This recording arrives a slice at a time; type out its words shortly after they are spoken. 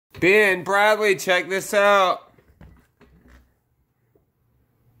Ben, Bradley, check this out.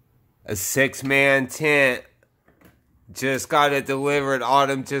 A 6-man tent. Just got it delivered.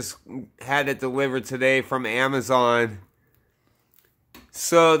 Autumn just had it delivered today from Amazon.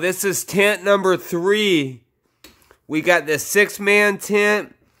 So this is tent number 3. We got the 6-man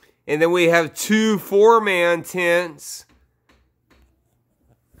tent. And then we have 2 4-man tents.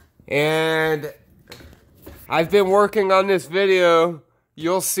 And I've been working on this video.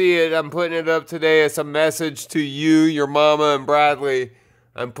 You'll see it. I'm putting it up today. It's a message to you, your mama, and Bradley.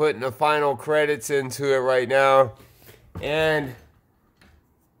 I'm putting the final credits into it right now. And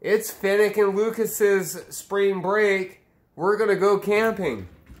it's Finnick and Lucas's spring break. We're going to go camping.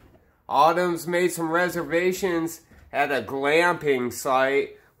 Autumn's made some reservations at a glamping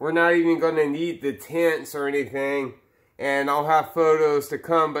site. We're not even going to need the tents or anything. And I'll have photos to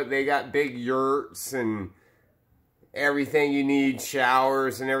come, but they got big yurts and everything you need,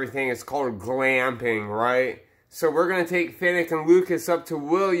 showers and everything. It's called glamping, right? So we're going to take Finnick and Lucas up to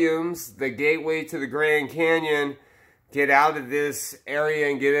Williams, the gateway to the Grand Canyon, get out of this area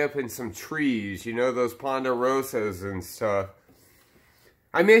and get up in some trees. You know, those ponderosas and stuff.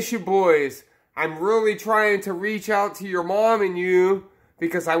 I miss you boys. I'm really trying to reach out to your mom and you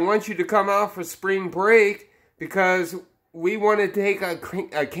because I want you to come out for spring break because we want to take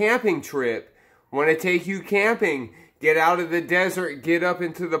a camping trip. Want to take you camping. Get out of the desert. Get up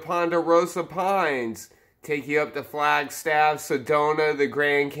into the Ponderosa Pines. Take you up to Flagstaff, Sedona, the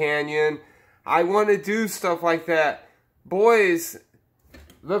Grand Canyon. I want to do stuff like that. Boys,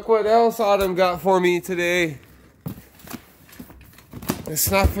 look what else Autumn got for me today.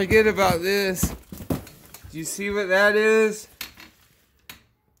 Let's not forget about this. Do you see what that is?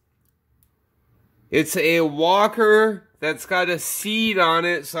 It's a walker that's got a seat on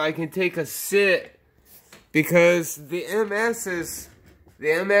it so I can take a sit. Because the MS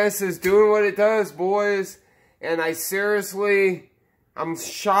is doing what it does, boys. And I'm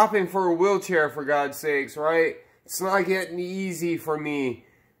shopping for a wheelchair, for God's sakes, right? It's not getting easy for me.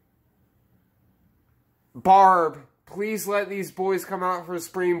 Barb, please let these boys come out for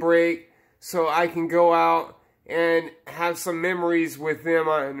spring break so I can go out and have some memories with them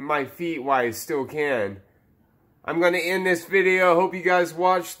on my feet while I still can. I'm going to end this video. Hope you guys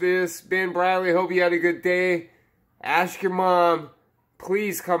watched this. Ben, Bradley, hope you had a good day. Ask your mom.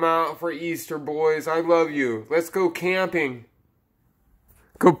 Please come out for Easter, boys. I love you. Let's go camping.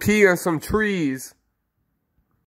 Go pee on some trees.